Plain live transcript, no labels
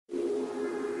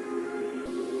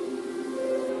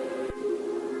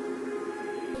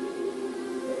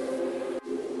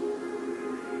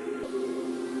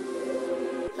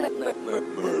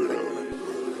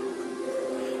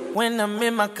When I'm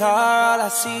in my car, all I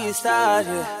see is stars,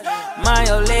 yeah. My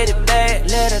old lady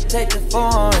bad, let her take the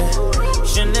foreign.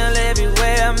 Chanel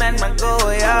everywhere, man, my go,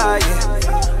 yeah,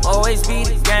 yeah. Always be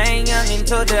the gang, young and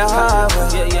told the hard way.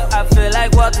 Yeah, yeah, I feel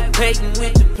like Walter Payton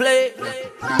with the play.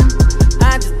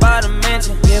 I just bought a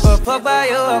mansion, give a fuck by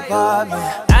your apartment.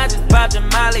 I just popped a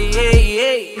Molly, yeah,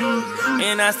 yeah.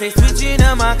 And I stay switching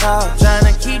up my car,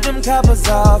 trying to keep them coppers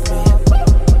off me.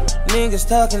 Niggas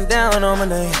talking down on my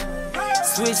name.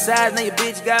 Switch sides, now your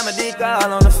bitch got my dick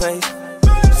all on the face.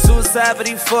 Suicide for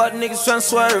these fuck niggas tryna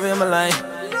swerve in my lane.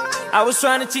 I was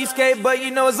tryna cheapskate, but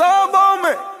you know it's all about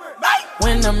me.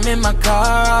 When I'm in my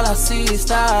car, all I see is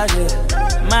stars,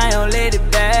 yeah. My old lady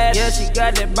bad, yeah, she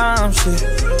got that bomb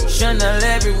shit. Chanel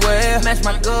everywhere, match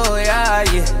my goal, yeah,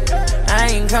 yeah. I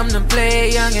ain't come to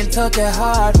play, young and took that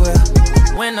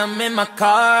hardware. When I'm in my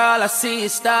car, all I see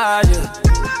is stars, yeah.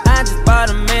 I just bought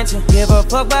a mansion, give a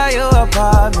fuck by your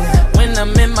apartment. When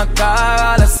I'm in my car,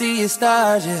 all I see is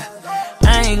stars, yeah.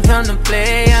 I ain't come to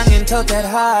play, young and took that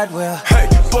hardware. Hey,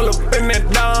 pull up in that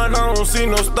dawn, I don't see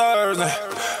no stars.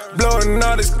 Blowing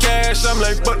all this cash, I'm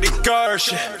like, fuck the car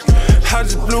shit. I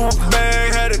just blew a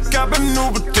bag, had a cop a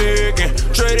new ticket.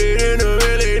 Traded in the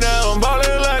Millie, now I'm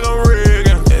ballin' like I'm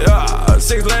rigging. Yeah,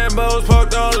 6 Lambos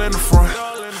parked all in the front.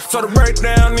 So to break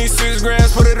down these 6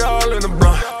 grams, put it all in the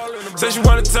blunt. Say she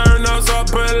wanna turn up, so I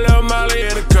put a little Molly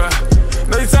in the cut.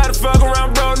 Know you tired of fuck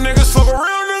around, bro, niggas fuck a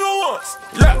real nigga once.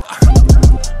 Yeah.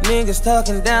 Niggas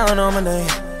talking down on my name.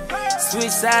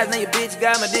 Switch sides, now your bitch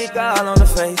got my dick all on the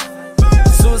face.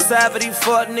 Suicide for these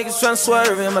fuck niggas tryna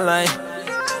swerve in my lane.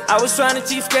 I was tryna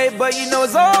cheapskate, but you know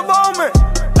it's all about me.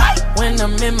 When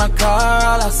I'm in my car,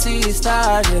 all I see is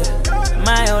stars, yeah.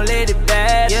 My old lady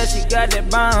bad, yeah, she got that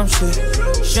bomb shit.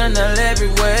 Chanel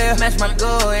everywhere, match my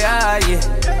goal, yeah,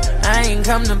 yeah. I ain't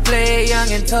come to play, young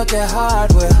and took that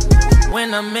hardware.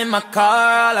 When I'm in my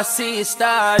car, all I see is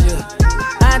stars, yeah.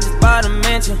 I just bought a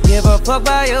mansion, give a fuck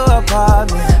by your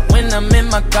apartment. When I'm in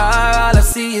my car, all I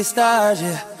see is stars,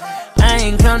 yeah. I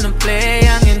ain't come to play,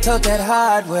 young and took that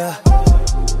hardware.